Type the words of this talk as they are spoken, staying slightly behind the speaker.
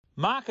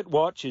Market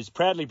Watch is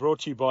proudly brought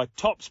to you by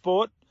Top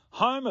Sport,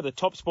 home of the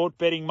Top Sport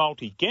betting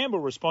multi. Gamble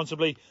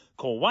responsibly.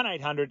 Call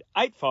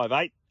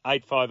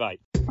 1-800-858-858.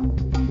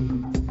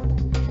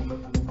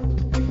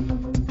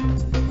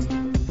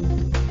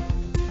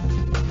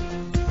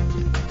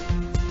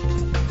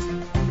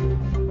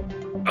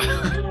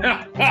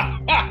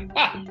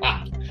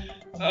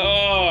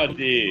 Oh,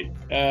 dear.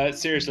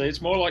 Seriously,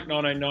 it's more like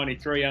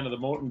 1993 under the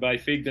Moreton Bay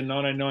Fig than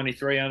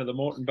 1993 under the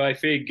Moreton Bay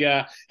Fig.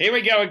 Here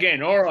we go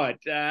again. All right.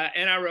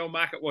 NRL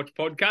Market Watch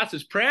podcast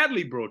is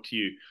proudly brought to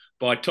you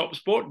by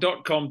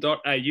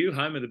topsport.com.au,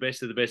 home of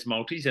the best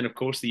multis. And, of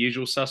course, the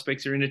usual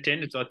suspects are in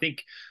attendance. I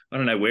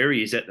don't know where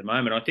he is at the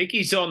moment. I think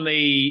he's on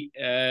the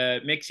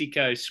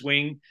Mexico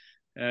swing,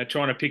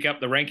 trying to pick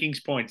up the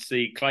rankings points.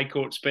 The clay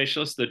court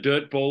specialist, the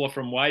dirt baller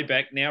from way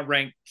back, now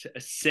ranked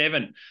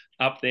 7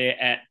 up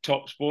there at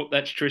Top Sport.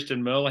 That's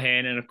Tristan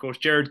Merlehan. And, of course,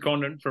 Jared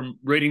Condon from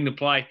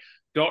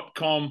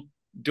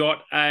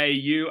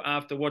readingtheplay.com.au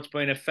after what's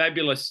been a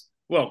fabulous,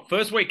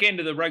 first weekend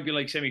of the Rugby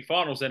League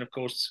semi-finals and, of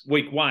course,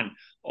 week 1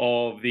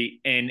 of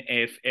the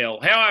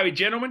NFL. How are we,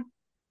 gentlemen?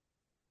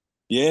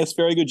 Yes,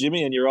 very good,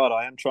 Jimmy. And you're right,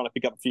 I am trying to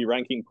pick up a few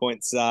ranking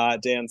points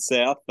down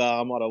south.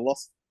 I might have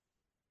lost,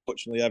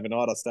 fortunately,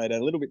 overnight. I stayed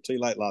a little bit too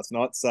late last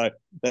night, so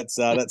that's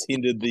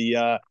hindered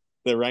the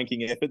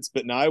ranking efforts.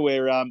 But no,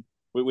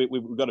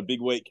 we've got a big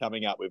week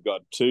coming up. We've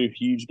got 2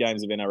 huge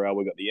games of NRL.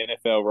 We've got the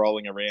NFL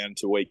rolling around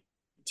to week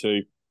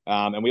 2.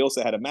 And we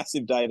also had a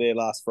massive day there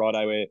last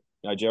Friday where,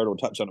 Jared will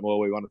touch on it more.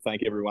 We want to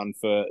thank everyone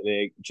for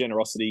their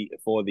generosity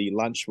for the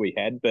lunch we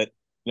had. But,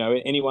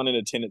 anyone in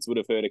attendance would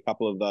have heard a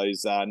couple of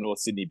those North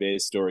Sydney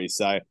Bears stories.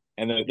 So,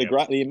 and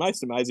the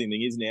most amazing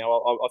thing is now,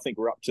 I think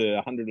we're up to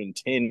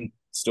 110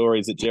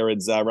 stories that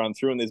Jared's run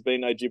through, and there's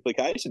been no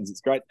duplications. It's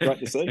great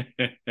to see.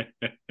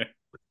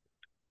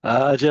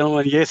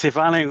 Gentlemen, yes, if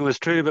only it was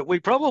true, but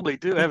we probably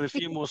do have a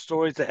few more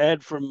stories to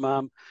add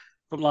from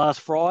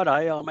last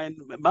Friday. I mean,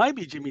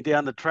 maybe, Jimmy,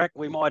 down the track,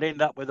 we might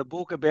end up with a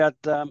book about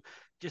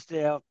just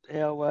our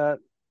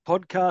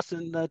podcast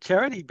and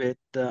charity bet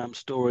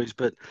stories.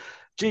 But,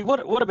 gee,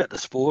 what about the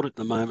sport at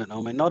the moment?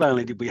 I mean, not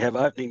only did we have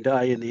opening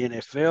day in the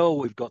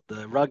NFL, we've got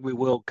the Rugby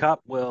World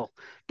Cup. Well,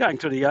 going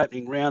through the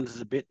opening rounds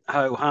is a bit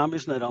ho-hum,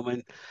 isn't it? I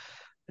mean,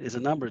 there's a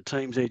number of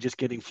teams there just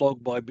getting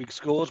flogged by big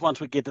scores. Once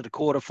we get to the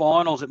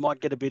quarterfinals, it might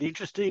get a bit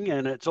interesting,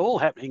 and it's all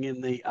happening in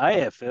the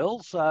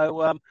AFL.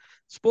 So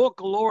sport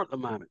galore at the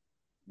moment.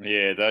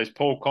 Yeah, those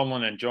Paul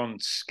Conlon and John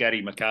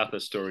Scatty MacArthur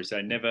stories,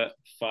 they never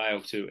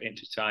fail to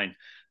entertain,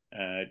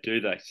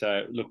 do they?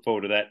 So look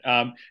forward to that.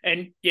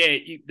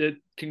 The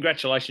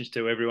congratulations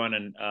to everyone,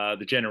 and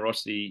the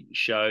generosity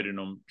showed, and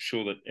I'm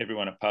sure that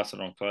everyone at Pass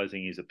It On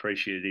Closing is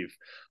appreciative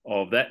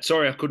of that.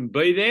 Sorry I couldn't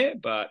be there,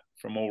 but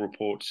from all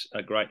reports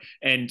are great.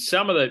 And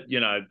some of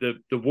the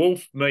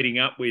Wolf meeting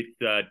up with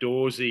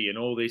Dawsey and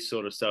all this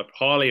sort of stuff,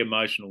 highly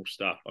emotional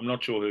stuff. I'm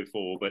not sure who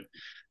for, but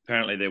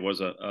apparently there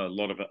was a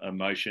lot of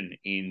emotion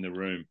in the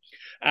room.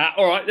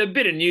 All right, a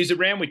bit of news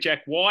around with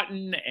Jack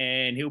Whiten,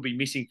 and he'll be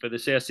missing for the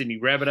South Sydney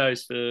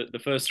Rabbitohs for the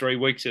first 3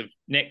 weeks of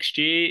next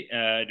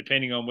year,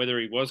 depending on whether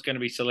he was going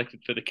to be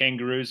selected for the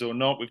Kangaroos or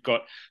not. We've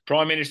got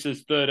Prime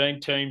Minister's 13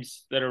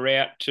 teams that are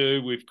out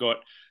too. We've got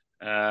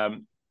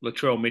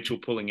Latrell Mitchell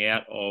pulling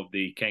out of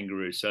the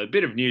Kangaroos. So a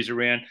bit of news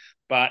around,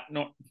 but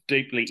not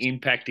deeply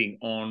impacting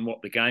on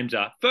what the games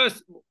are.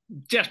 First,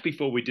 just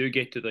before we do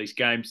get to these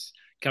games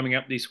coming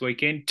up this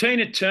weekend,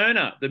 Tina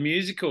Turner, the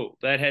musical,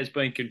 that has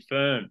been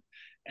confirmed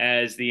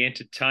as the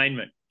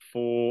entertainment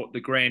for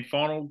the grand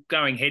final,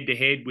 going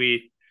head-to-head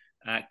with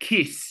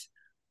Kiss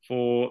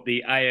for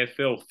the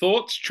AFL.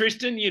 Thoughts,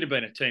 Tristan? You'd have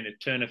been a Tina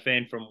Turner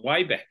fan from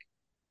way back.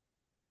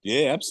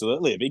 Yeah,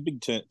 absolutely. A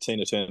big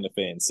Tina Turner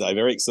fan. So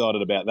very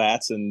excited about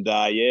that. And the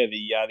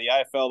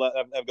AFL,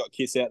 they've got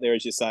Kiss out there,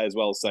 as you say, as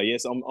well. So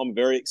yes, I'm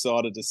very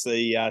excited to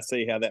see how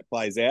that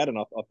plays out. And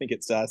I think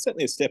it's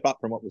certainly a step up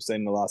from what we've seen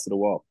in the last little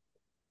while.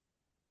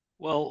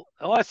 Well,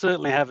 I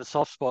certainly have a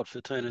soft spot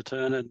for Tina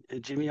Turner,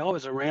 Jimmy. I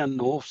was around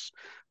Norths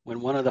when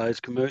one of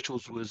those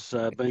commercials was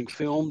being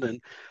filmed,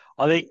 and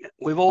I think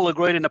we've all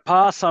agreed in the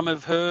past some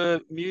of her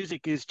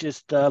music is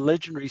just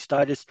legendary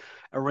status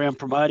around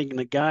promoting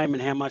the game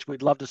and how much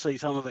we'd love to see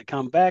some of it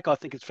come back. I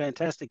think it's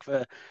fantastic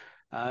for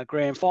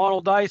grand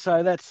final day,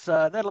 so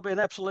that'll be an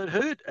absolute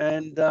hoot,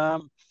 and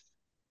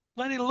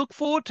plenty to look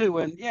forward to.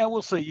 And yeah,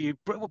 we'll see you,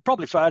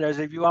 probably photos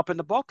of you up in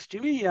the box,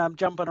 Jimmy,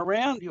 jumping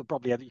around. You'll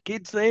probably have your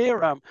kids there,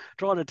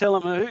 trying to tell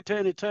them who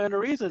Tina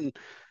Turner is and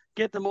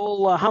get them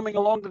all humming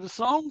along to the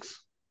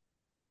songs.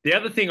 The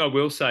other thing I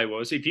will say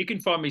was, if you can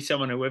find me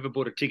someone who ever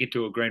bought a ticket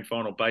to a grand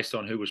final based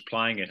on who was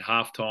playing at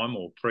halftime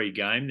or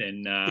pre-game,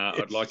 then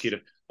I'd like you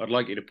I'd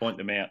like you to point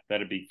them out.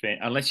 That'd be fair.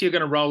 Unless you're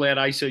going to roll out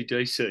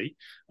ACDC,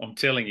 I'm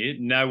telling you,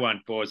 no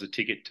one buys a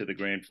ticket to the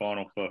grand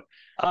final for.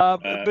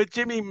 But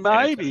Jimmy,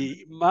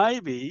 maybe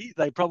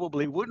they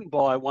probably wouldn't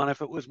buy one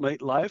if it was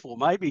Meatloaf, or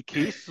maybe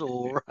Kiss,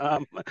 or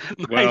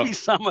maybe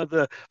some of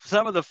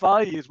the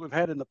failures we've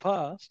had in the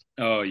past.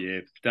 Oh yeah,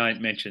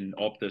 don't mention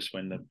Optus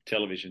when the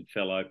television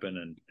fell open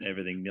and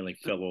everything nearly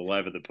fell all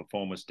over the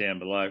performers down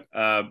below.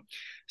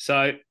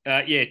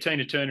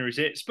 Tina Turner is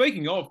there.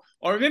 Speaking of,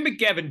 I remember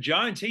Gavin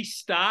Jones. He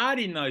starred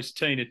in those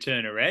Tina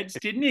Turner ads,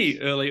 didn't he?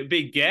 Earlier,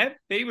 Big Gav.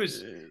 He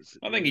was. Yes,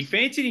 I think he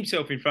fancied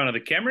himself in front of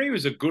the camera. He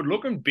was a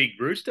good-looking big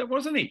rooster,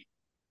 wasn't he?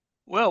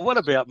 Well, what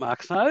about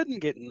Mark Snowden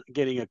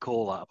getting a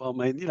call up? I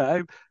mean,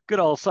 good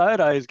old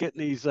Sodo is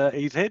getting his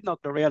head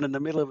knocked around in the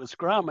middle of a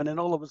scrum, and then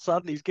all of a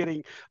sudden he's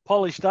getting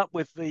polished up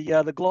with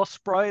the gloss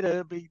spray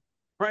to be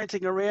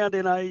prancing around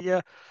in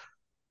a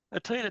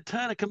Tina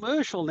Turner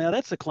commercial. Now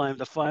that's a claim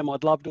to fame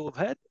I'd love to have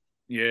had.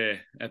 Yeah,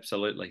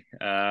 absolutely.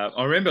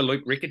 I remember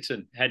Luke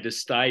Ricketson had to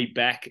stay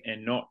back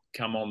and not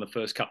come on the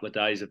first couple of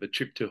days of a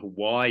trip to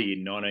Hawaii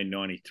in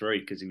 1993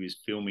 because he was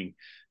filming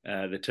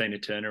the Tina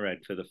Turner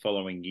ad for the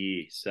following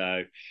year.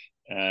 So,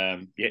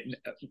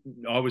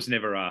 I was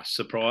never asked.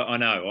 Surprised. I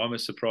know, I'm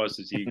as surprised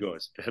as you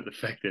guys about the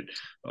fact that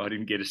I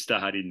didn't get a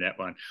start in that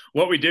one.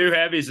 What we do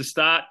have is a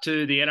start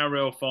to the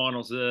NRL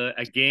finals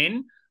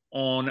again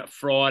on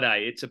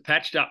Friday. It's a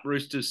patched up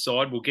Roosters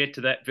side. We'll get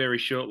to that very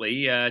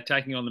shortly.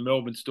 Taking on the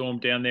Melbourne Storm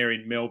down there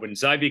in Melbourne.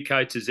 Xavier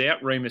Coates is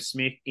out. Remus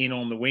Smith in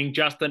on the wing.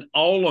 Justin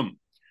Olam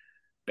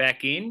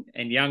back in,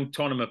 and young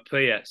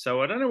Tonamapia.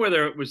 So I don't know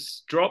whether it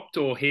was dropped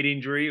or head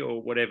injury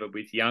or whatever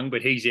with Young,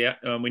 but he's out.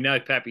 We know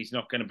Pappy's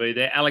not going to be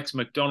there. Alex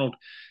McDonald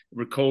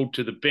recalled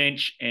to the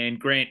bench, and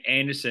Grant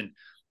Anderson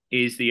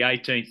is the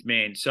 18th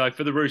man. So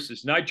for the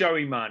Roosters, no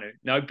Joey Manu,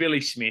 no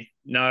Billy Smith,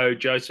 no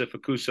Joseph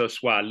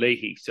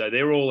Akuso-Swalihi. So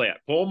they're all out.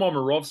 Paul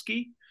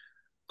Momirovski,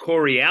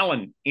 Corey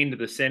Allen into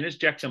the centres,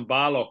 Jackson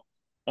Barlow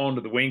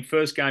onto the wing.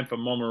 First game for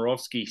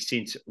Momirovski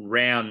since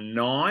round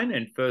 9,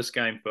 and first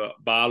game for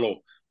Barlow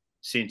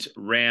since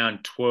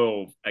round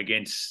 12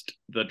 against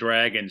the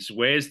Dragons.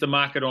 Where's the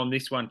market on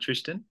this one,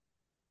 Tristan?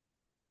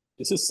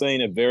 This has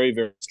seen a very,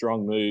 very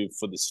strong move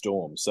for the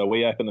Storm. So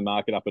we opened the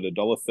market up at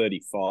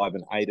 $1.35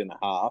 and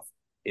 8.5.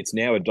 It's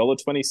now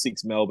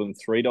 $1.26 Melbourne,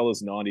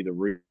 $3.90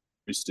 the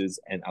Roosters,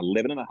 and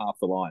 11.5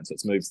 the Lions. So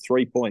it's moved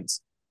 3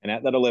 points. And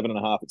at that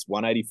 11.5, it's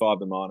 185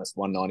 the minus,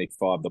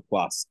 195 the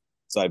plus.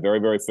 So very,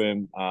 very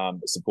firm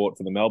support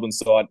for the Melbourne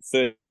side.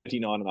 39.5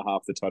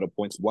 the total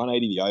points,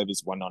 180 the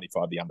overs,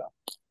 195 the under.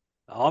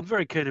 I'm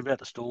very keen about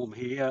the Storm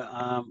here.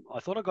 I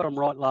thought I got them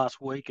right last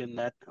week in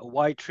that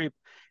away trip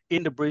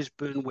into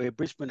Brisbane, where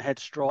Brisbane had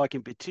strike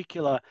in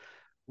particular,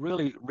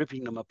 really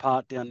ripping them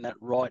apart down that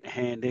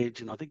right-hand edge.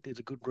 And I think there's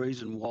a good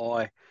reason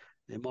why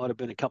there might have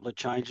been a couple of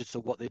changes to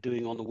what they're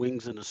doing on the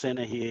wings and the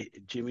centre here,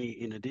 Jimmy,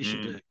 in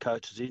addition to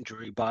Coates'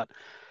 injury. But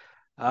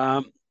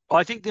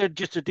I think they're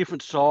just a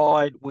different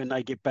side when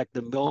they get back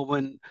to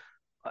Melbourne.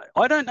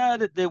 I don't know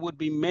that there would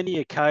be many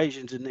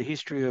occasions in the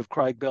history of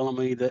Craig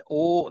Bellamy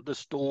or the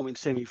Storm in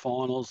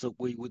semi-finals that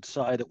we would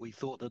say that we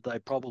thought that they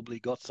probably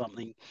got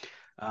something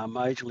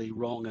majorly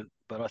wrong.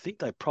 But I think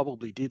they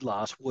probably did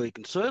last week.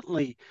 And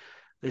certainly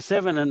their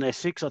 7 and their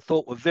 6 I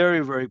thought were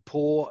very, very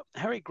poor.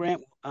 Harry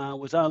Grant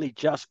was only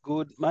just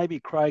good. Maybe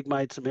Craig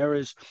made some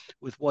errors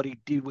with what he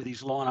did with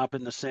his lineup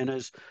in the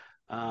centres.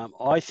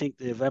 I think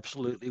they've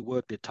absolutely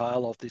worked their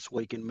tail off this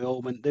week in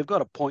Melbourne. They've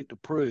got a point to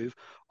prove.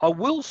 I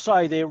will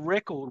say their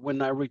record when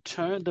they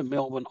return to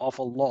Melbourne off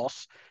a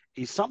loss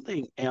is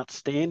something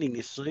outstanding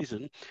this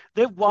season.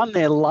 They've won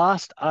their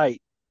last 8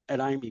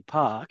 at Amy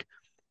Park,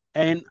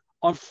 and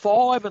on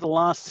 5 of the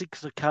last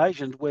 6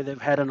 occasions where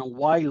they've had an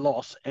away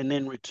loss and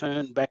then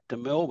returned back to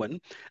Melbourne,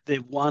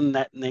 they've won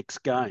that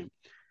next game.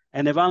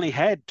 And they've only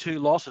had 2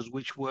 losses,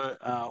 which were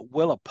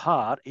well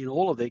apart in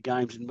all of their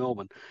games in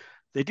Melbourne.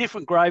 They're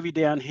different gravy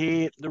down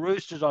here. The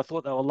Roosters, I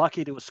thought they were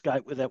lucky to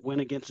escape with that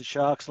win against the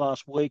Sharks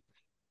last week.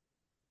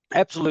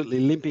 Absolutely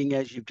limping,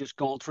 as you've just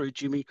gone through,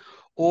 Jimmy,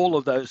 all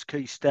of those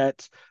key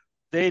stats.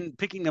 Then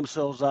picking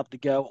themselves up to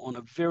go on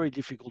a very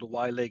difficult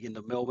away leg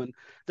into Melbourne.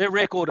 Their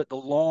record at the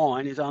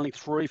line is only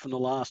 3 from the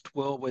last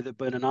 12 where they've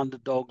been an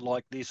underdog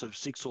like this of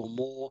 6 or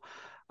more.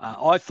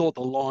 I thought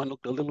the line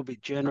looked a little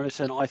bit generous,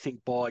 and I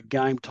think by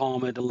game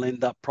time it'll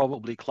end up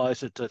probably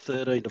closer to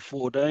 13 to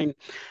 14.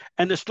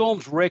 And the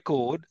Storm's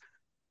record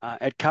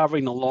at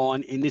covering the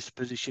line in this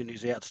position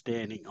is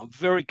outstanding. I'm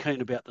very keen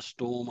about the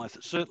Storm. I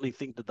certainly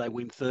think that they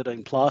win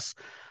 13 plus.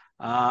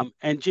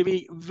 And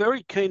Jimmy,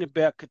 very keen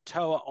about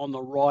Katoa on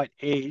the right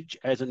edge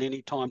as an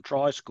anytime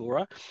try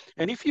scorer.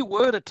 And if you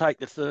were to take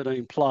the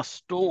 13 plus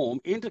Storm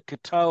into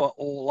Katoa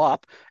all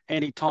up,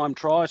 anytime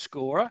try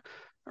scorer,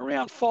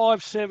 around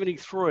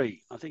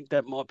 573. I think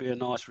that might be a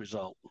nice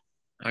result.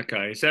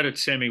 Okay. Is that at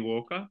Sammy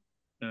Walker,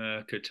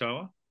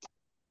 Katoa?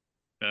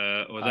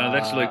 Or no,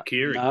 that's Luke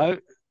Keary. No.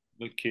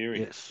 Luke Keary.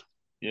 Yes.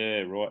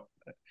 Yeah, right.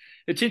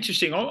 It's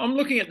interesting. I'm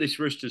looking at this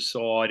Roosters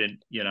side, and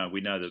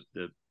we know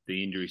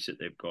the injuries that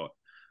they've got.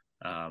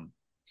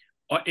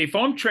 if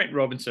I'm Trent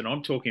Robinson,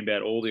 I'm talking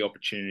about all the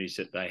opportunities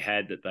that they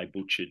had that they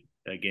butchered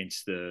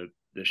against the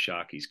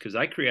Sharkies, because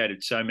they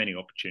created so many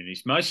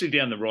opportunities, mostly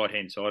down the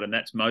right-hand side, and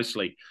that's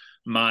mostly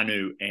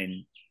Manu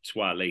and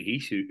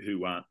Swalihi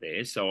who aren't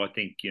there. So I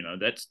think,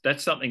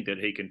 that's something that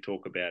he can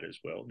talk about as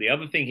well. The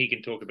other thing he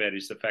can talk about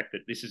is the fact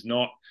that this is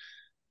not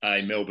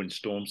a Melbourne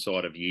Storm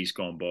side of years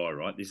gone by,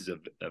 right? This is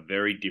a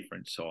very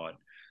different side.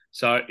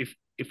 So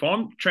if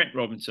I'm Trent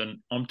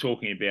Robinson, I'm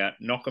talking about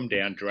knock them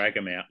down, drag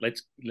them out.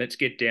 Let's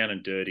get down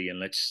and dirty, and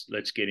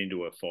let's get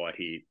into a fight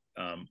here,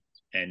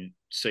 and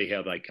see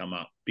how they come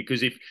up.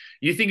 Because if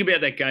you think about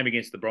that game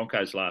against the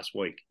Broncos last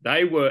week,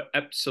 they were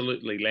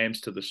absolutely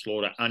lambs to the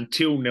slaughter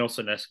until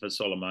Nelson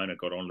Asafa-Solomona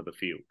got onto the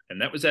field.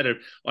 And that was I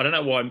don't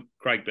know why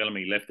Craig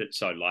Bellamy left it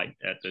so late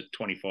at the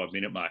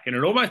 25-minute mark. And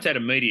it almost had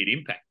immediate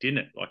impact, didn't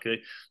it? Like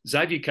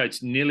Xavier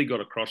Coates nearly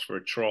got across for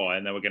a try,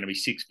 and they were going to be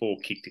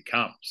 6-4 kick to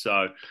come.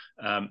 So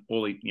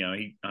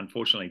he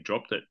unfortunately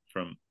dropped it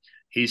from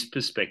his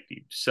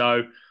perspective.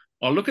 So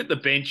I look at the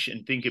bench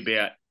and think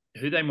about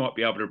who they might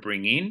be able to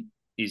bring in.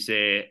 Is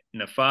there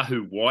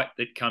Nafahu White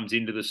that comes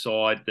into the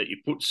side, that you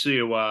put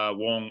Siua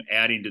Wong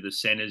out into the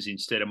centres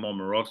instead of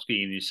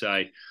Momirovski, and you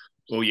say,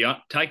 well, you're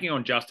taking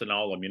on Justin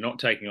Olam. You're not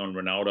taking on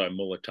Ronaldo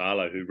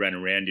Mulatalo, who ran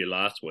around you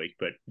last week,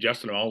 but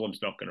Justin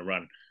Olam's not going to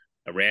run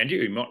around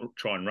you. He might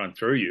try and run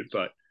through you,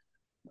 but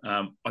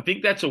I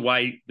think that's a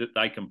way that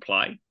they can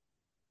play.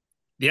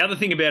 The other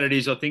thing about it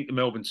is I think the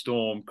Melbourne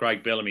Storm,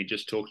 Craig Bellamy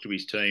just talked to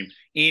his team.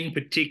 In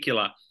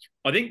particular,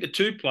 I think the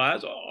two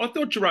players, I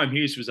thought Jerome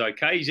Hughes was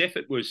okay. His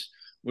effort was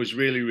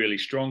really, really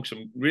strong.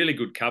 Some really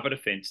good cover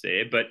defence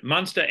there. But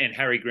Munster and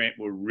Harry Grant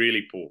were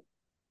really poor,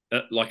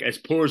 like as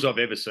poor as I've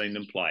ever seen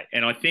them play.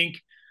 And I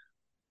think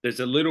there's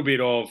a little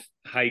bit of,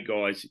 hey,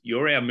 guys,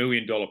 you're our $1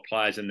 million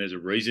players, and there's a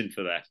reason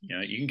for that.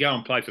 You can go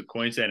and play for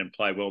Queensland and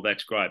play well,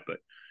 that's great. But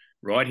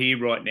right here,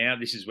 right now,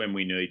 this is when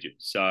we need you.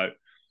 So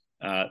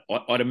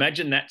I'd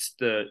imagine that's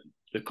the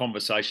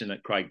conversation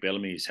that Craig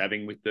Bellamy is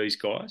having with these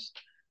guys.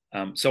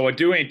 So I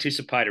do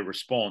anticipate a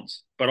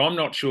response, but I'm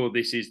not sure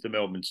this is the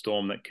Melbourne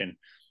Storm that can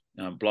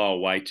blow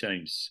away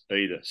teams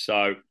either.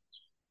 So,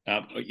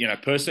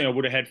 personally, I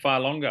would have had far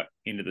longer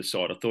into the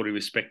side. I thought he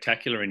was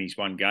spectacular in his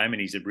one game, and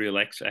he's a real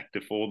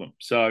X-factor for them.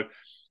 So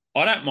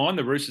I don't mind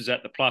the Roosters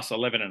at the plus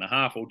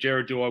 11.5. Or,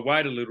 Jared, do I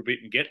wait a little bit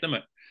and get them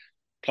at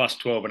plus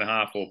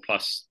 12.5 or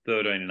plus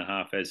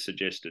 13.5 as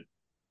suggested?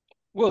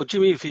 Well,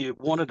 Jimmy, if you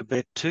wanted to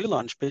bet 2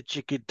 lunch bets,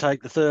 you could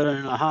take the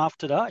 13.5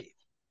 today.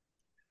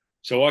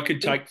 So I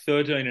could take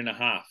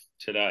 13.5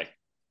 today.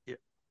 Yeah.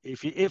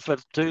 If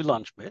it's 2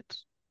 lunch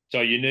bets.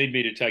 So you need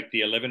me to take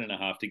the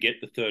 11.5 to get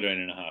the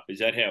 13.5. Is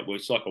that how it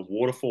works? It's like a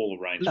waterfall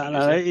arrangement.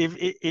 No.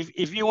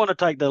 If you want to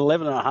take the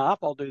 11.5,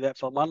 I'll do that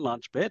for 1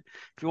 lunch bet.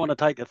 If you want to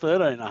take the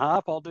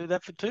 13.5, I'll do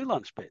that for 2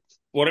 lunch bets.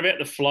 What about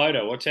the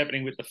floater? What's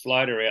happening with the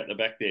floater out the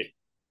back there?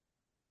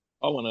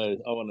 I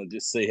want to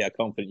just see how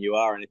confident you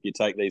are, and if you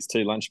take these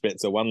 2 lunch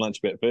bets or 1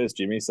 lunch bet first,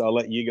 Jimmy. So I'll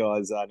let you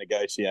guys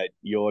negotiate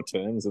your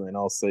terms, and then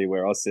I'll see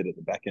where I sit at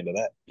the back end of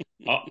that.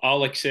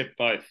 I'll accept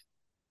both.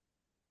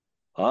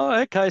 Oh,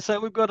 okay. So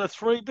we've got a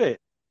 3 bet.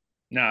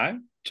 No,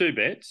 2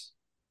 bets.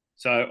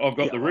 So I've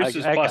got the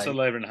Roosters plus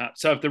 11.5.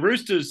 So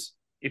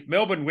if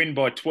Melbourne win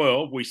by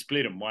 12, we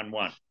split them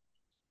 1-1.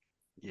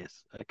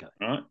 Yes. Okay.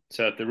 All right.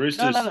 So if the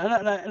Roosters,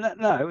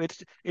 no.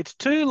 It's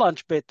 2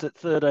 lunch bets at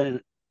 13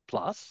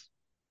 plus.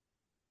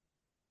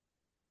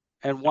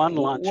 And 1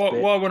 lunch bet.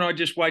 Why wouldn't I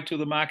just wait till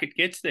the market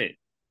gets there?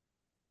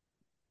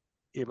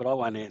 Yeah, but I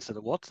won't answer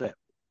the WhatsApp.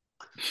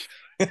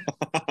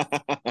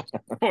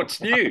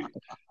 What's new?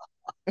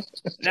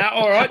 No,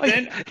 all right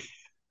then.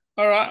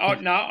 All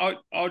right.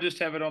 I'll just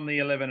have it on the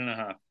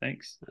 11.5.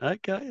 Thanks.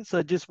 Okay,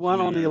 so just one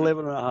on the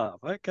 11.5.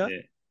 Okay.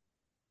 Yeah.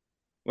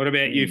 What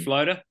about you,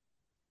 Floater?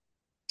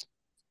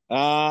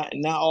 No,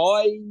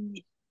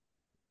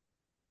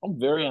 I'm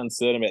very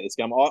uncertain about this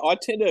game. I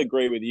tend to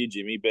agree with you,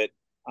 Jimmy, but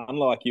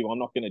unlike you, I'm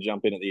not going to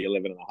jump in at the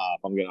 11.5.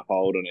 I'm going to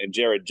hold on. And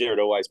Jared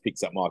always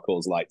picks up my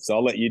calls late, so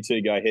I'll let you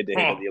two go head to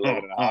head at the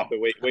 11.5. But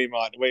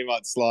we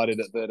might slide it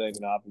at 13.5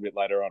 a bit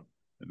later on.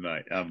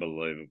 Mate,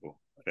 unbelievable.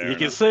 You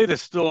can see the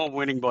Storm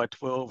winning by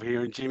 12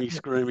 here, and Jimmy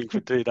screaming for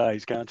 2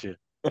 days, can't you?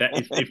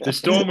 If the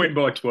Storm win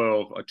by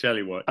 12, I tell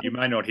you what, you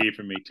may not hear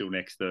from me till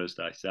next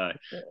Thursday. So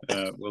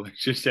we'll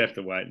just have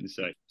to wait and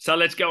see. So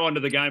let's go on to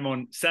the game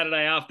on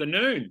Saturday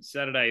afternoon,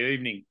 Saturday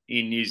evening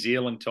in New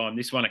Zealand time.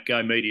 This one at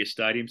Go Media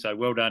Stadium. So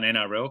well done,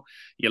 NRL.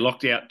 You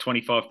locked out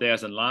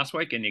 25,000 last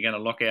week, and you're going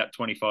to lock out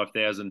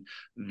 25,000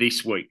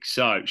 this week.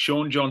 So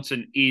Sean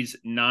Johnson is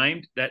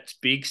named. That's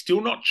big.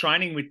 Still not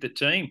training with the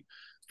team,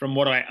 from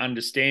what I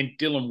understand.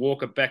 Dylan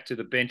Walker back to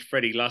the bench.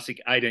 Freddie Lussick,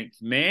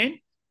 18th man.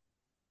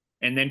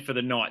 And then for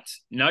the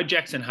Knights, no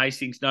Jackson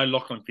Hastings, no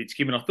Lachlan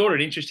Fitzgibbon. I thought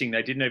it interesting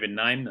they didn't even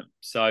name them.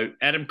 So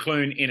Adam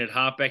Clune in at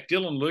halfback,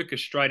 Dylan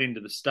Lucas straight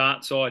into the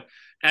start side.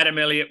 Adam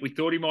Elliott, we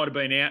thought he might have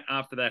been out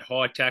after that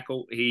high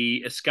tackle.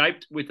 He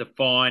escaped with a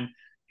fine.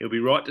 He'll be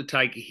right to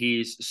take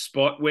his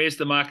spot. Where's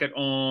the market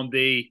on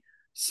the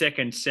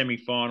second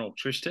semi-final,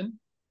 Tristan?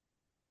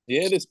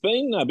 Yeah, there's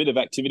been a bit of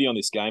activity on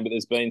this game, but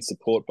there's been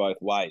support both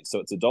ways. So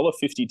it's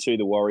 $1.52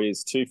 the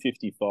Warriors,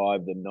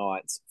 2.55 the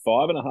Knights.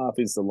 5.5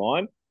 is the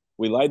line.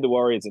 We laid the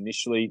Warriors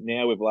initially.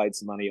 Now we've laid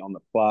some money on the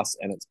plus,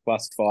 and it's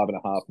plus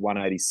 5.5,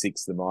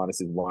 186. The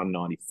minus is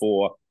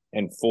 194,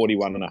 and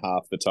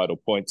 41.5 the total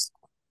points.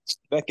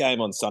 That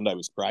game on Sunday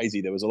was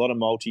crazy. There was a lot of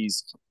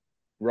multis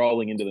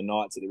rolling into the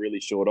Knights at the really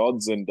short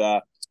odds, and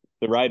the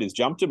Raiders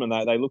jumped them, and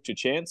they looked a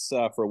chance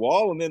for a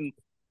while, and then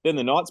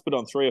the Knights put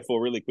on 3 or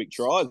 4 really quick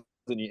tries,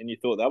 and you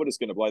thought they were just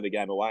going to blow the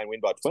game away and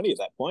win by 20 at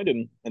that point,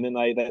 and then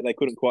they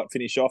couldn't quite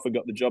finish off and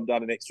got the job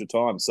done in extra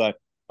time. So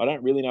I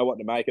don't really know what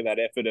to make of that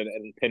effort,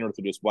 and Penrith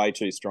are just way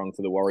too strong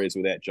for the Warriors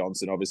without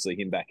Johnson. Obviously,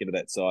 him back into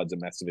that side's a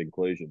massive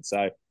inclusion.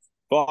 So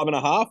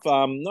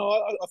 5.5. No,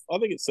 I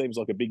think it seems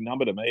like a big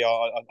number to me.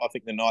 I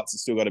think the Knights have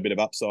still got a bit of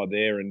upside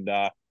there, and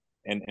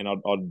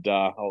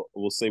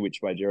we'll see which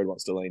way Jared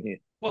wants to lean here.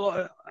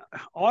 Well,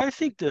 I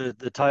think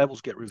the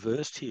tables get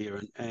reversed here,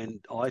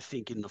 and I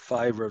think in the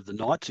favour of the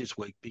Knights this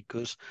week,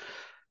 because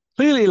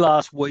clearly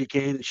last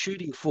weekend,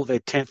 shooting for their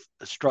 10th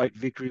straight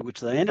victory, which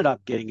they ended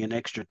up getting in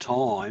extra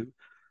time,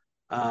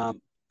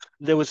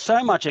 there was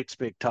so much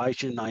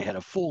expectation. They had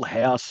a full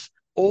house,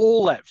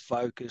 all that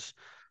focus.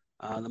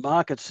 The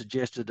market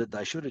suggested that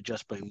they should have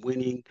just been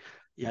winning.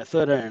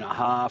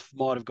 13.5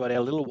 might have got out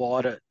a little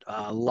wider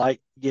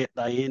late, yet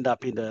they end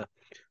up into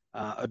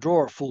a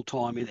draw at full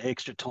time in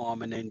extra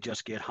time and then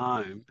just get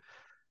home.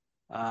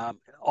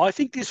 I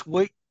think this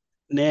week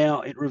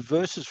now it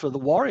reverses for the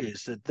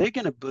Warriors, that they're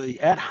going to be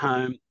at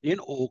home in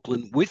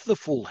Auckland with the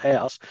full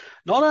house.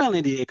 Not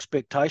only the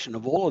expectation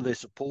of all of their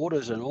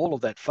supporters and all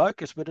of that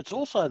focus, but it's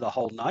also the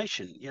whole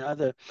nation.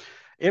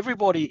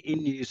 Everybody in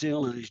New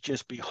Zealand is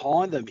just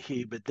behind them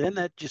here, but then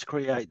that just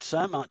creates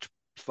so much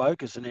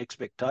focus and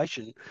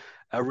expectation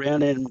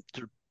around them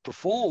to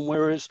perform,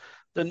 whereas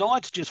the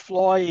Knights just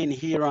fly in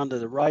here under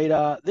the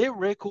radar. Their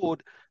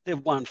record, they've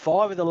won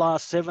 5 of the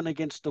last 7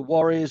 against the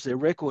Warriors. Their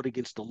record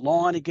against the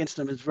line against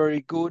them is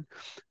very good.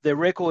 Their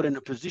record in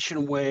a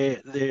position where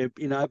they're,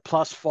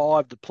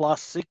 +5 to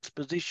 +6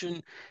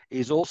 position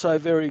is also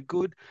very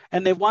good.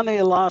 And they've won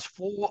their last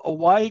 4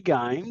 away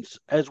games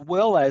as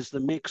well as the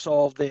mix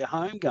of their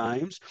home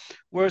games.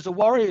 Whereas the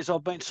Warriors,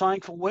 I've been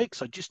saying for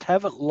weeks, I just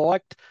haven't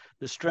liked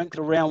the strength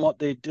around what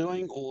they're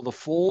doing or the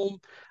form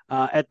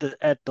at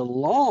the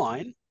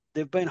line.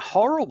 They've been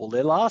horrible.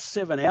 Their last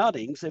 7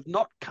 outings, they've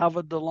not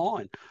covered the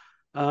line.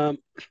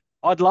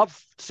 I'd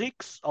love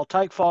 6. I'll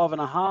take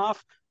 5.5.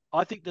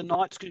 I think the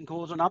Knights can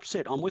cause an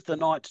upset. I'm with the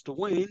Knights to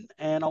win,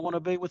 and I want to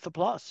be with the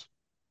plus.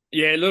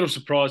 Yeah, a little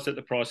surprised at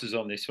the prices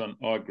on this one.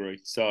 I agree.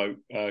 So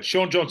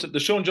Sean Johnson, the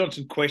Sean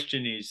Johnson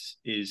question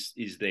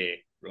is there,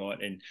 right?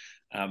 And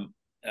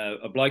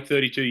a bloke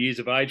 32 years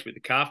of age with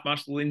a calf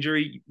muscle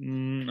injury,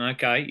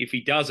 okay, if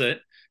he does it,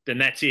 then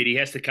that's it. He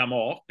has to come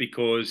off,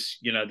 because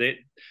that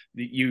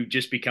you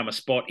just become a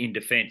spot in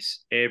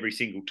defence every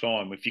single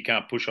time if you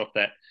can't push off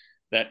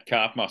that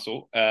calf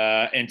muscle,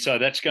 and so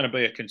that's going to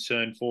be a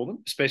concern for them,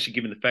 especially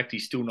given the fact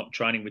he's still not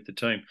training with the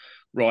team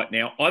right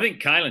now. I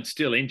think Kalen's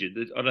still injured.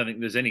 I don't think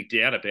there's any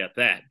doubt about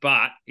that,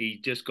 but he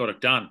just got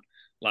it done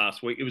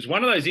last week. It was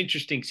one of those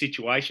interesting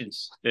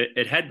situations.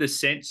 It had the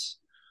sense,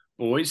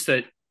 boys,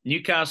 that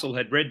Newcastle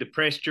had read the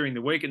press during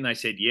the week and they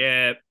said,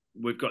 yeah,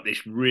 we've got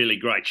this really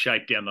great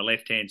shape down the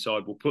left-hand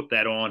side. We'll put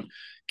that on.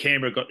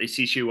 Canberra got this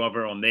issue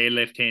over on their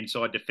left-hand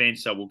side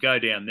defence, so we'll go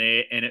down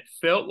there. And it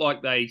felt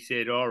like they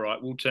said, all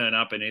right, we'll turn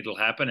up and it'll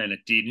happen, and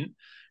it didn't.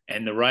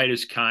 And the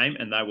Raiders came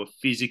and they were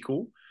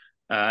physical,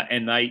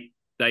 and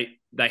they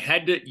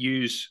had to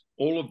use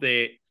all of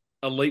their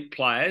elite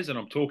players, and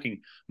I'm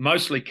talking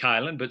mostly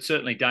Kalen, but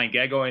certainly Dane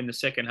Gagai in the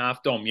second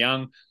half, Dom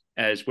Young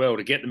as well,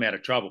 to get them out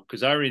of trouble,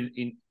 because they were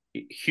in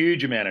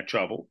huge amount of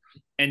trouble,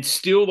 and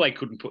still they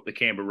couldn't put the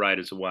Canberra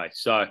Raiders away.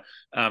 So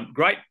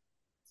great,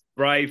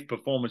 brave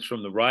performance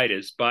from the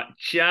Raiders, but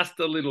just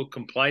a little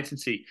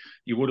complacency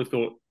you would have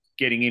thought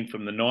getting in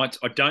from the Knights.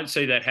 I don't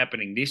see that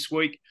happening this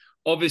week.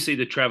 Obviously,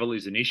 the travel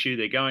is an issue.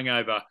 They're going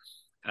over,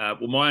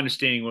 my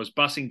understanding was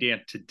bussing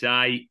down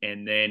today,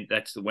 and then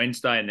that's the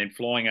Wednesday, and then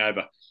flying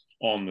over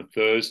on the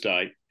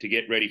Thursday to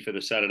get ready for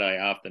the Saturday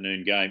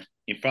afternoon game.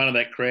 In front of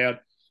that crowd,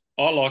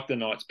 I like the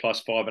Knights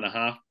plus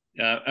 5.5.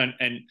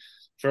 And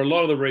for a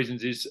lot of the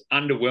reasons is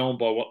underwhelmed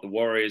by what the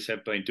Warriors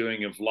have been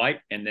doing of late,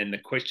 and then the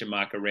question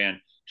mark around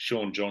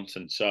Sean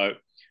Johnson. So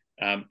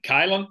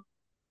Kalen,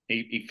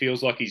 he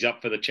feels like he's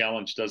up for the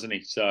challenge, doesn't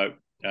he? So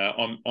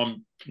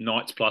I'm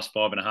Knights plus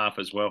 5.5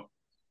 as well.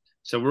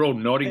 So we're all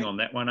nodding on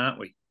that one, aren't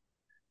we?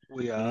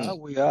 We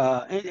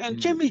are. And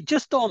Jimmy,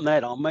 just on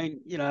that, I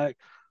mean,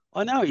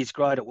 I know he's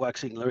great at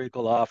waxing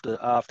lyrical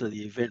after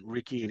the event,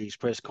 Ricky, in his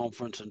press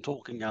conference and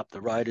talking up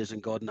the Raiders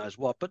and God knows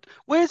what. But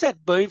where's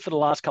that been for the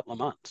last couple of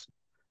months?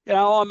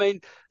 I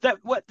mean, that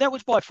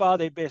was by far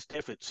their best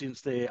effort since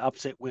their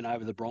upset win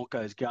over the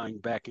Broncos going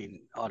back in,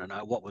 I don't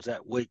know, what was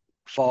that, week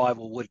 5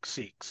 or week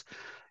 6.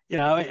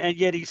 and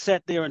yet he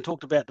sat there and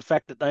talked about the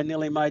fact that they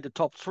nearly made the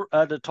top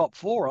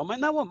four. I mean,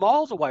 they were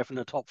miles away from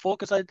the top four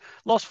because they'd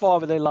lost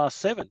 5 of their last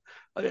 7.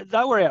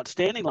 They were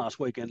outstanding last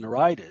weekend, the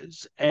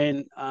Raiders,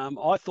 and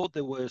I thought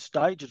there were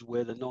stages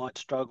where the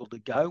Knights struggled to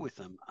go with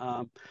them.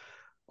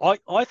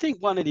 I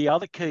think one of the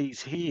other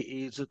keys here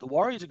is that the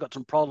Warriors have got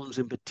some problems,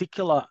 in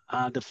particular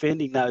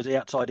defending those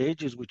outside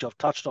edges, which I've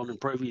touched on in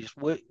previous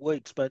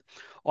weeks. But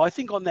I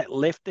think on that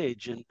left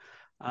edge, and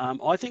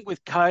I think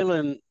with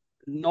Kalen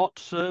not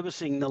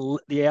servicing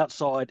the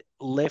outside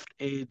left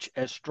edge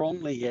as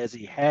strongly as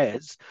he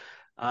has,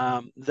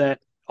 that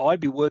I'd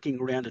be working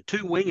around the 2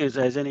 wingers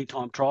as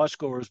anytime try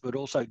scorers, but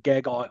also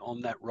Gagai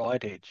on that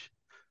right edge.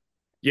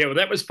 Yeah, well,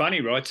 that was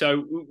funny, right?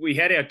 So we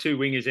had our 2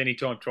 wingers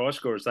anytime try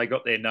scorers. They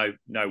got there,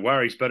 no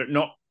worries, but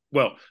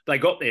they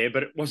got there,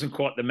 but it wasn't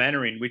quite the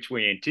manner in which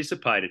we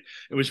anticipated.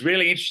 It was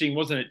really interesting,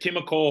 wasn't it?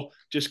 Timokor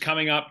just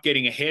coming up,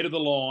 getting ahead of the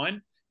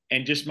line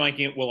and just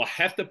making it, well, I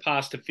have to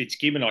pass to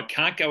Fitzgibbon. I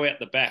can't go out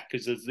the back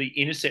because there's the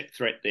intercept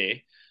threat there.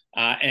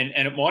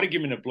 And it might have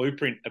given a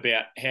blueprint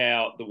about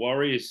how the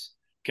Warriors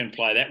can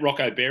play that.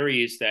 Rocco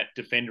Berry is that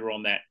defender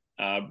on that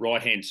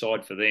right-hand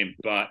side for them.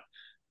 But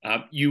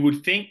you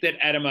would think that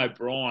Adam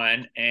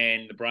O'Brien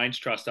and the Brains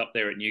Trust up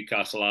there at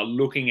Newcastle are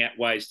looking at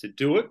ways to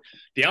do it.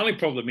 The only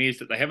problem is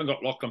that they haven't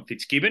got Lachlan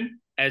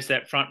Fitzgibbon as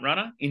that front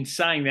runner. In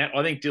saying that,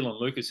 I think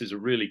Dylan Lucas is a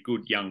really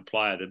good young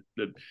player.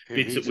 The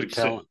bits that we've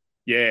seen.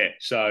 Yeah,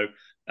 so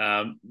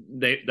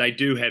they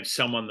do have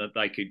someone that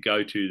they could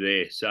go to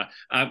there. So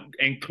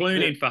and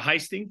Clune in for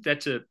Hastings,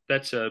 that's a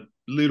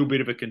little bit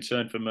of a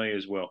concern for me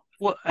as well.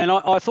 Well, and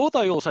I thought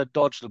they also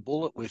dodged the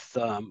bullet with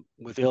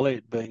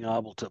Elliott being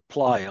able to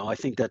play. I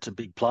think that's a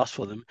big plus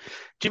for them.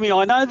 Jimmy,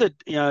 I know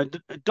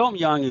that Dom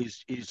Young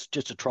is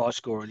just a try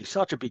scorer and he's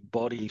such a big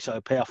body, he's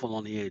so powerful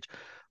on the edge.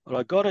 But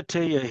I got to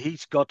tell you,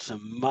 he's got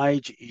some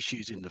major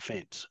issues in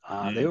defence.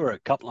 There were a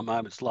couple of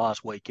moments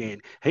last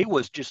weekend. He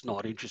was just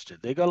not interested.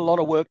 They've got a lot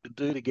of work to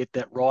do to get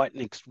that right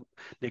next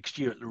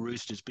year at the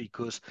Roosters,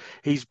 because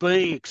he's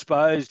being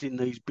exposed in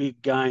these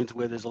big games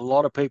where there's a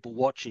lot of people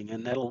watching,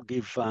 and that'll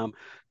give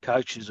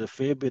coaches a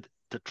fair bit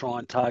to try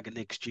and target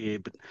next year.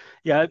 But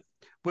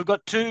we've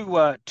got two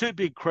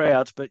big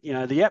crowds, but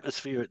the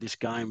atmosphere at this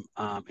game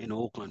in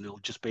Auckland will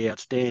just be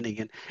outstanding.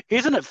 And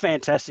isn't it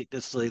fantastic to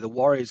see the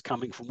Warriors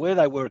coming from where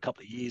they were a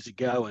couple of years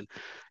ago, and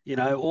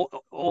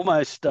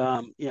almost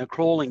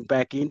crawling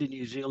back into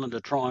New Zealand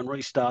to try and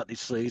restart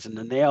this season,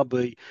 and now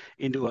be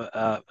into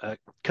a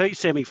key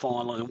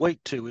semi-final in week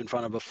 2 in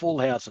front of a full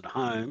house at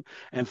home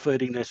and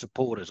feeding their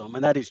supporters. I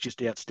mean, that is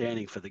just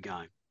outstanding for the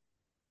game.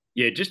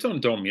 Yeah, just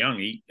on Dom Young,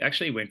 he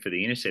actually went for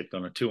the intercept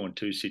on a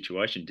 2-on-2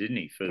 situation, didn't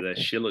he, for the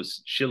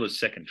Schiller's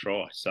second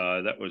try?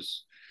 So that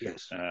was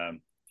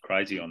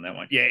crazy on that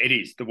one. Yeah, it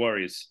is. The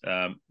Warriors,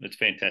 it's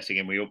fantastic.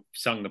 And we all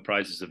sung the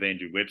praises of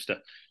Andrew Webster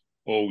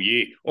all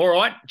year. All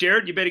right,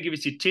 Jared, you better give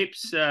us your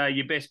tips,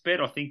 your best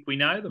bet. I think we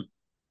know them.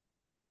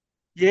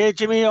 Yeah,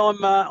 Jimmy,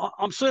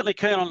 I'm certainly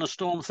keen on the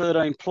Storm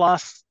 13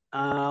 plus.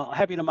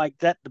 Happy to make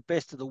that the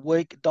best of the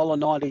week,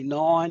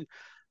 $1.99.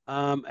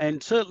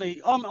 And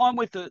certainly, I'm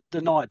with the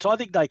Knights. I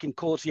think they can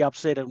cause the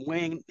upset and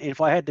win. If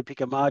I had to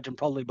pick a margin,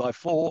 probably by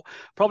 4.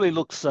 Probably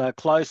looks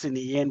close in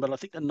the end, but I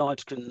think the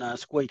Knights can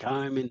squeak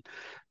home and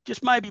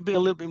just maybe be a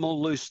little bit more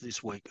loose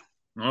this week.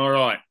 All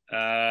right.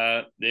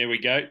 There we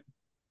go.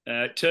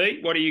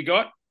 T, what do you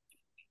got?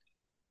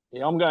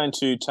 Yeah, I'm going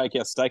to take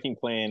our staking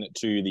plan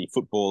to the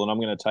football, and I'm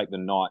going to take the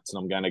Knights,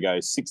 and I'm going to go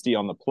 60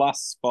 on the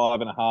plus,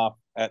 5.5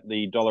 at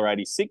the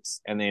 $1.86,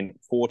 and then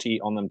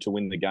 40 on them to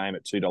win the game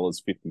at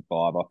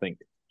 $2.55. I think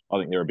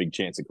they're a big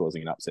chance of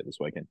causing an upset this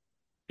weekend.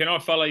 Can I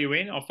follow you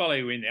in? I'll follow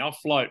you in there. I'll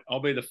float.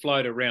 I'll be the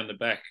float around the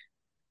back,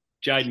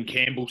 Jaden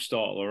Campbell style.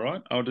 All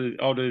right. I'll do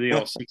the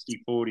old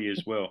 60-40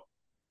 as well.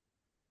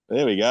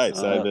 There we go.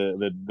 So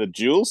the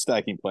dual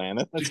staking plan.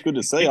 That's good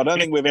to see. I don't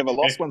think we've ever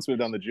lost once we've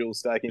done the dual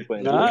staking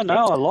plan. No,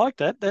 I like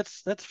that.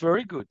 That's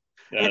very good.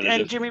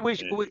 And Jimmy, we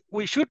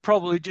should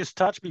probably just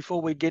touch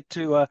before we get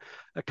to a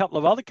couple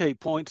of other key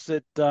points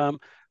that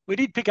we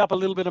did pick up a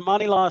little bit of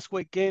money last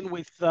weekend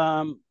with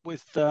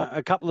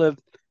a couple of.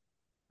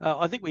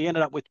 I think we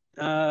ended up with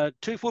 2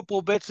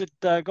 football bets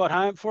that got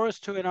home for us,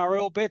 2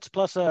 NRL bets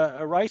plus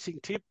a racing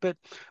tip. But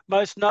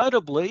most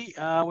notably,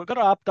 we've got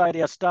to update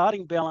our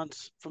starting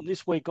balance from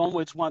this week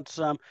onwards once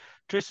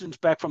Tristan's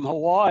back from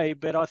Hawaii.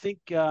 But I think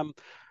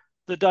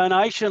the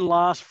donation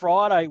last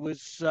Friday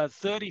was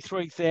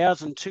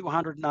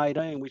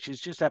 33,218, which is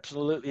just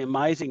absolutely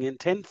amazing, and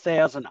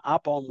 10,000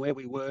 up on where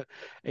we were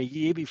a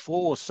year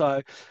before.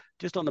 So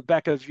just on the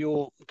back of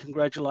your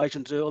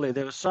congratulations earlier,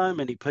 there were so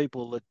many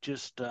people that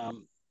just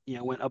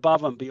went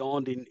above and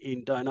beyond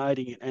in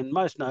donating, and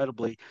most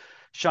notably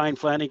Shane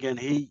Flanagan.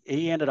 He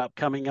ended up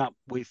coming up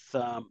with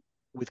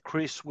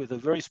Chris with a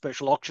very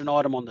special auction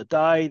item on the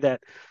day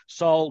that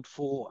sold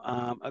for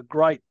a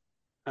great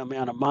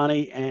amount of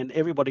money, and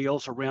everybody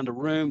else around the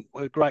room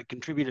were great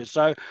contributors.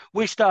 So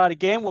we start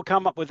again. We'll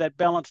come up with that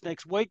balance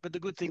next week, but the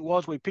good thing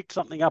was we picked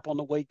something up on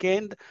the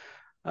weekend.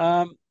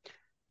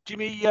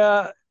 Jimmy,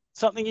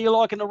 something you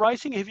like in the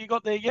racing? Have you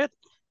got there yet?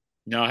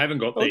 No, I haven't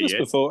got Well, there just yet.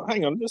 before,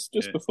 hang on, just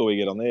Yeah. before we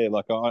get on there,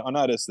 like I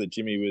noticed that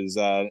Jimmy was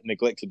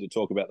neglected to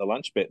talk about the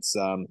lunch bets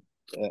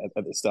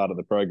at the start of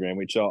the program,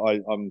 which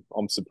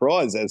I'm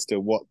surprised as to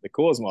what the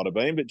cause might have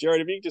been. But Jared,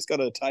 have you just got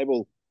a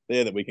table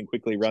there that we can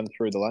quickly run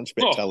through the lunch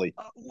bet Oh, tally,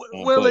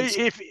 Well, please?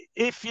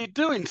 if you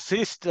do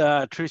insist,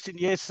 Tristan,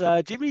 yes,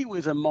 Jimmy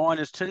was a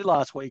 -2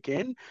 last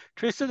weekend.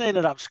 Tristan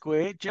ended up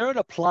square. Jared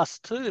a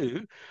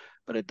 +2,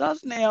 but it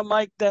does now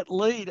make that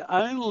lead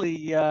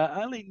only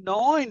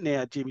 9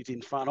 now. Jimmy's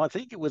in front. I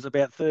think it was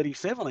about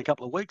 37 a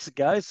couple of weeks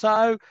ago.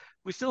 So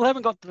we still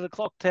haven't got to the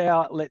clock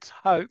tower. Let's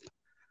hope.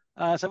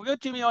 So we've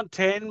got Jimmy on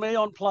 10, me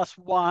on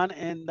 +1,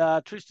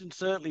 and Tristan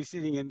certainly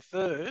sitting in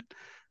third.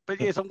 But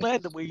yes, I'm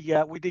glad that we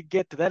did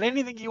get to that.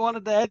 Anything you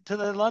wanted to add to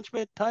the lunch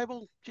bet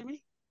table,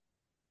 Jimmy?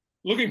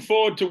 looking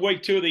forward to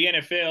week 2 of the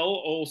NFL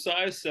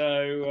also.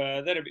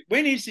 So that'll be.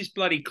 When is this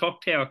bloody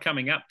clock tower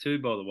coming up to?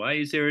 By the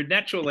way, is there a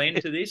natural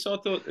end to this? I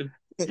thought.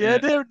 Yeah,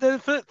 they're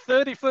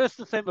 31st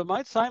December,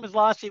 mate. Same as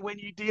last year when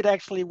you did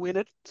actually win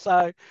it.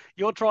 So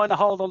you're trying to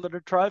hold on to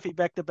the trophy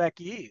back-to-back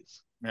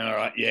years. All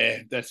right, yeah,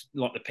 that's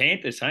like the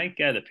Panthers, hey?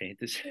 Go the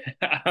Panthers.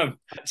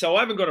 So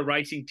I haven't got a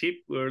racing tip.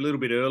 We're a little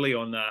bit early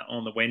on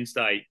the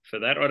Wednesday for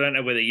that. I don't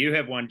know whether you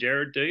have one,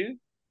 Jared. Do you?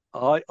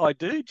 I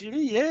do,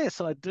 Jimmy.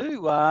 Yes, I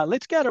do.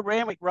 Let's go to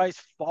Randwick Race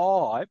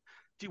 5.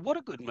 Gee, what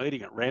a good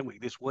meeting at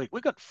Randwick this week.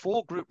 We've got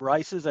 4 group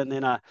races and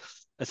then a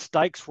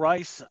stakes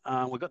race.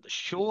 We've got the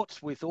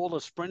shorts with all the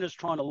sprinters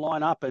trying to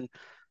line up and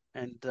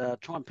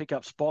try and pick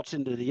up spots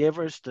into the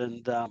Everest.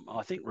 And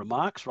I think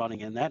Remark's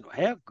running in that.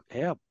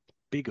 How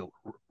big a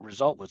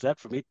result was that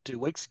from it 2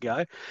 weeks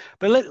ago?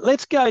 But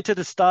let's go to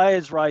the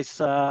Stayers race,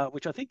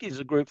 which I think is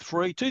a Group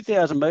 3,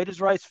 2,000 metres,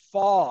 race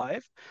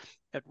 5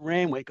 at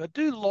Randwick. I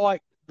do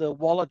like the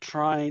Waller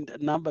trained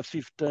number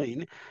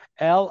 15,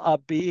 Al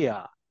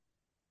Abia.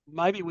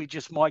 Maybe we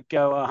just might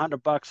go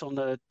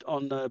 $100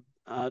 on the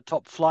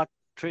top fluck,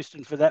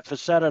 Tristan, for that for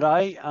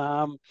Saturday.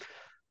 I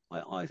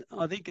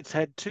think it's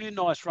had 2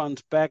 nice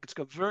runs back. It's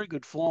got very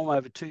good form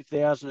over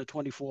 2,000 to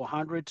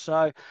 2,400.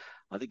 So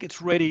I think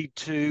it's ready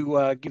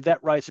to give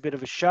that race a bit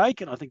of a shake.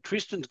 And I think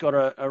Tristan's got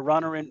a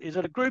runner in. Is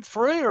it a Group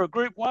 3 or a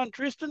Group 1,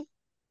 Tristan?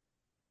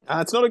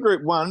 It's not a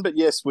Group 1, but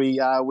yes, we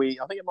I think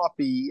it might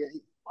be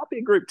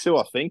a Group 2.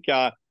 I think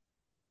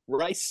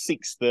race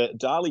 6, the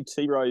Darley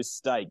Tea Rose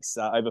Stakes,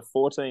 over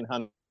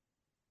 1,400.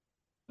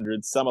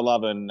 Summer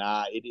Lovin',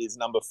 it is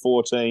number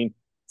 14.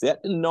 It's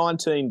out to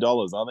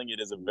 $19. I think it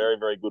is a very,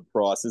 very good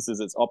price. This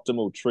is its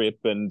optimal trip,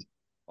 and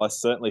I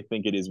certainly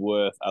think it is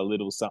worth a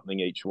little something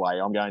each way.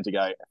 I'm going to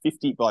go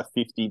 50 by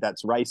 50.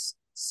 That's race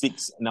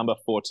 6, number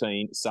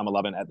 14, Summer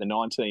Lovin' at the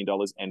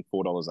 $19 and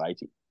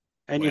 $4.80.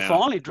 And Wow. you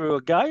finally drew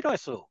a gate, I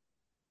saw.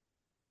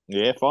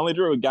 Yeah, finally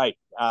drew a gate,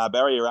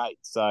 barrier 8.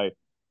 So,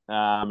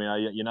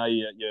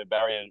 your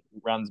barrier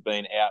run's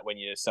been out when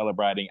you're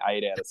celebrating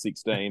 8 out of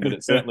 16, but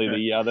it's certainly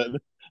the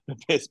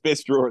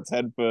best draw it's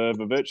had for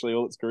virtually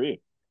all its career.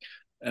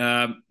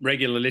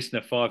 Regular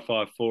listener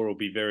 554 will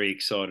be very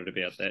excited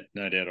about that.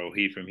 No doubt I'll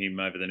hear from him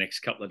over the next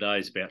couple of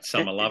days about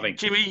summer loving.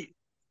 Jimmy,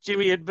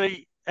 it'd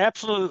be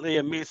absolutely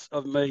a miss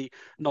of me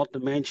not to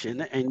mention,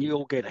 and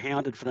you'll get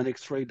hounded for the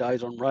next 3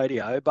 days on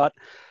radio, but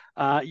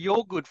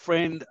your good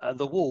friend,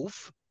 the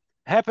Wolf,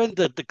 happened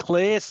to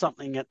declare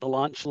something at the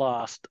lunch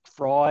last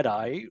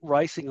Friday,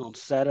 racing on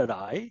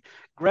Saturday,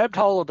 grabbed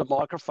hold of the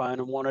microphone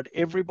and wanted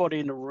everybody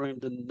in the room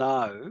to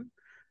know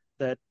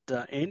that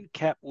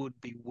NCAP would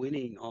be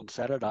winning on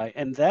Saturday,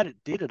 and that it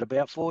did at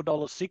about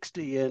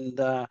 $4.60.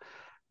 And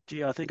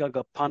gee, I think I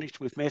got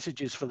punished with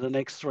messages for the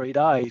next 3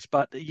 days.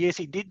 But yes,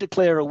 he did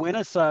declare a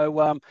winner,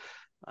 so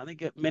I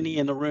think many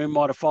in the room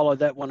might have followed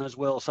that one as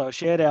well. So a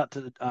shout out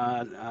to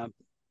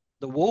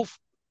the Wolf,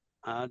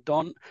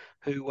 Don,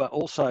 who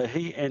also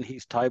he and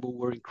his table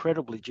were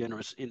incredibly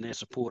generous in their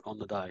support on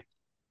the day.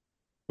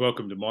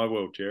 Welcome to my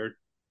world, Jared.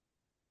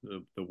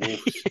 The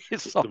Wolves,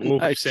 Yes, the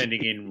Wolves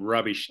sending in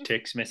rubbish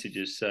text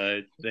messages.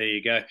 So there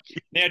you go.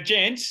 Now,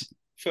 gents,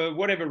 for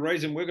whatever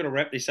reason, we're going to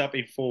wrap this up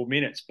in 4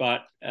 minutes,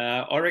 but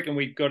I reckon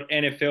we've got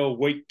NFL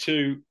week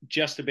 2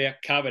 just about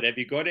covered. Have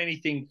you got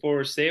anything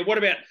for us there? What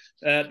about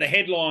the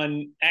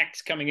headline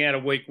acts coming out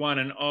of week 1?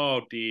 And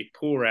oh dear,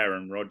 poor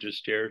Aaron Rodgers,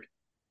 Jared.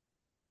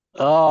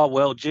 Oh,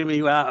 well,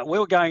 Jimmy, we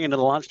were going into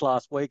the lunch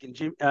last week, and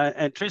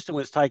Tristan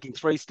was taking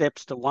 3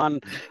 steps to 1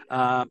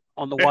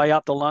 on the way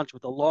up to lunch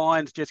with the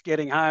Lions, just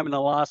getting home in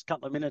the last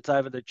couple of minutes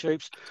over the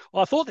Chiefs.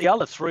 Well, I thought the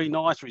other 3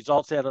 nice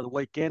results out of the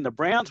weekend, the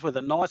Browns with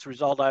a nice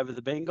result over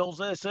the Bengals.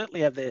 They certainly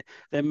have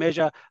their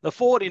measure. The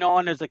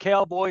 49ers, the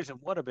Cowboys,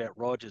 and what about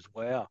Rodgers?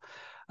 Wow.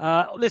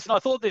 Listen, I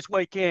thought this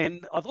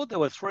weekend, there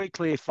were 3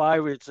 clear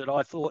favourites that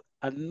I thought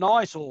a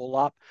nice all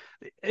up.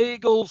 The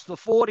Eagles, the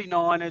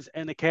 49ers,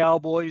 and the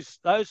Cowboys,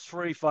 those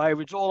 3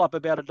 favourites, all up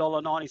about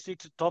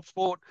 $1.96 at Top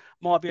Sport,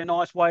 might be a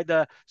nice way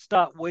to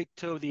start week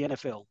 2 of the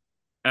NFL.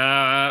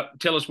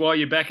 Tell us why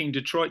you're backing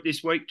Detroit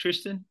this week,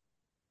 Tristan.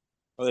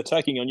 Well, they're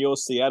taking on your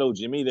Seattle,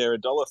 Jimmy. They're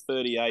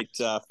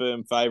 $1.38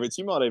 firm favourites.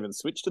 You might even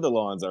switch to the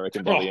Lions, I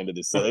reckon, by the end of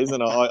this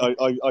season.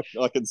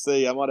 I can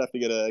see. I might have to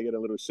get a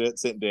little shirt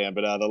sent down.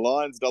 But the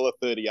Lions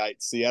 $1.38,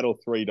 Seattle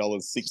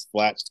 $3.06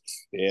 flat.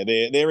 Yeah,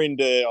 they're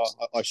into.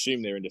 I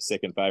assume they're into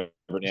second favourite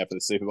now for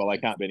the Super Bowl. They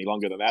can't be any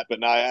longer than that.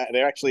 But no,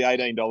 they're actually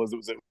 $18. It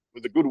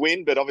was a good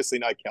win, but obviously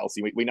no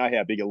Kelsey. We know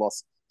how big a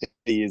loss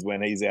he is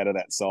when he's out of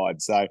that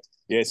side. So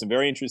yeah, some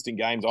very interesting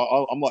games.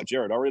 I'm like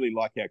Jared. I really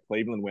like how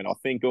Cleveland went. I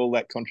think all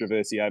that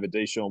controversy over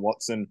Deshaun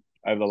Watson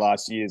over the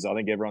last years, I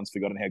think everyone's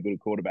forgotten how good a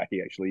quarterback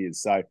he actually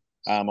is. So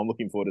I'm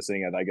looking forward to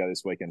seeing how they go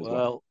this weekend as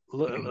well.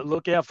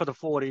 Look out for the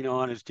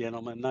 49ers,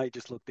 gentlemen. They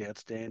just looked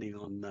outstanding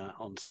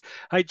on.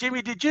 Hey,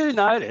 Jimmy, did you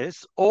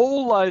notice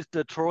all those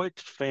Detroit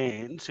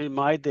fans who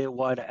made their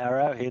way to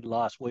Arrowhead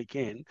last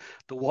weekend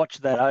to watch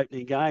that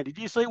opening game? Did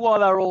you see why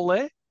they were all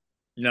there?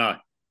 No.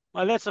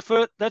 Well, that's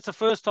the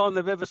first time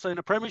they've ever seen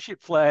a premiership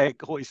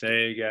flag hoisted.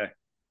 There you go.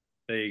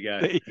 There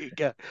you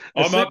go.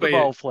 A Super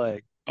Bowl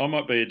flag. I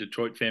might be a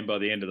Detroit fan by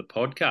the end of the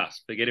podcast.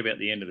 Forget about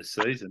the end of the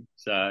season.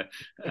 So,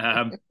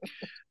 San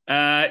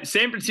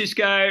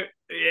Francisco,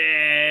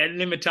 yeah,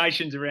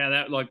 limitations around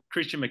that. Like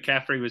Christian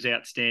McCaffrey was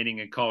outstanding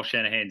and Kyle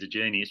Shanahan's a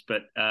genius,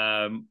 but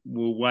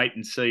we'll wait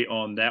and see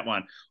on that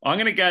one. I'm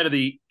going to go to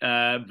the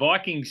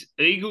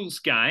Vikings-Eagles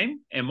game,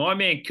 and my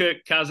man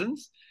Kirk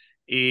Cousins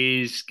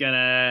is going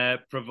to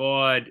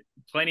provide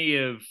plenty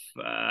of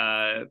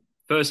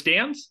first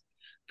downs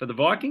for the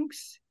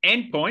Vikings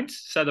and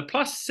points. So the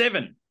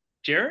 +7,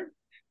 Jared,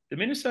 the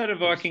Minnesota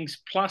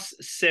Vikings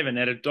 +7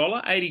 at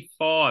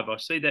 $1.85. I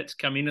see that's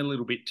come in a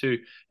little bit too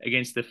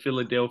against the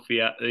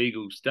Philadelphia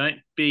Eagles. Don't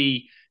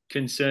be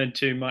concerned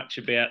too much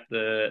about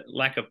the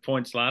lack of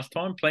points last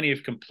time. Plenty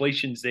of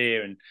completions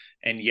there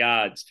and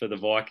yards for the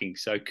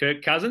Vikings. So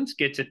Kirk Cousins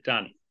gets it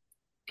done.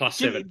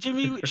 +7.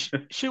 Jimmy,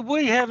 should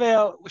we have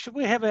our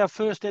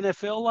first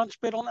NFL lunch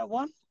bet on that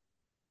one?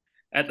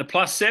 At the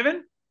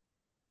 +7?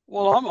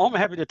 Well, I'm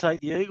happy to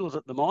take the Eagles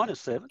at the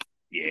 -7.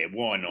 Yeah,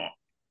 why not?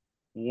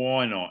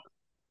 Why not?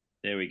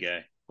 There we go.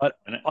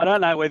 I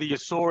don't know whether you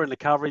saw in the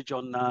coverage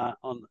on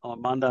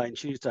Monday and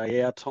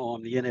Tuesday our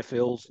time the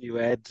NFL's new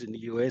ads in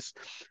the US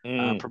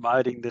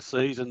promoting the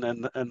season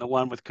and the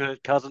one with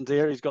Kirk Cousins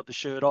there. He's got the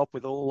shirt off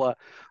with all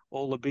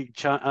the big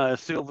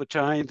silver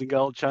chains and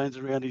gold chains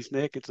around his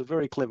neck. It's a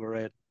very clever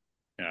ad.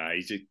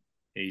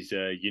 He's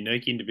a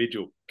unique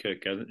individual, Kirk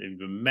Cousins. He's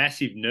a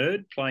massive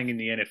nerd playing in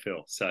the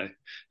NFL. So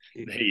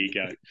there you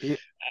go.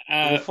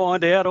 We'll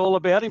find out all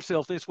about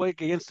himself this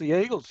week against the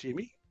Eagles,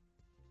 Jimmy.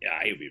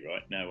 Yeah, he'll be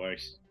right. No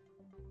worries.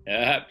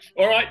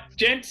 All right,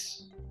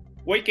 gents.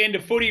 Weekend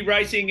of footy,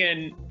 racing,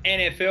 and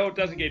NFL.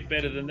 Doesn't get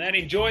better than that.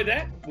 Enjoy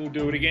that. We'll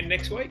do it again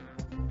next week.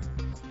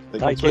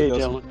 Take care,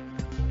 gentlemen.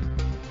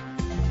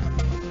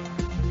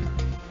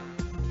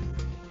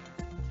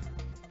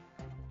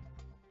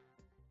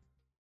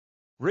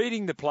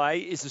 Reading the Play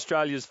is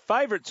Australia's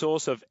favourite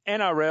source of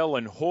NRL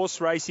and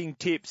horse racing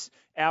tips.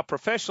 Our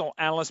professional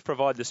analysts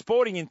provide the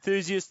sporting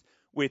enthusiast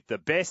with the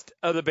best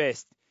of the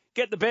best.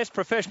 Get the best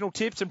professional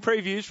tips and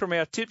previews from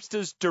our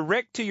tipsters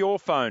direct to your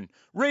phone.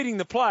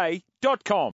 Readingtheplay.com.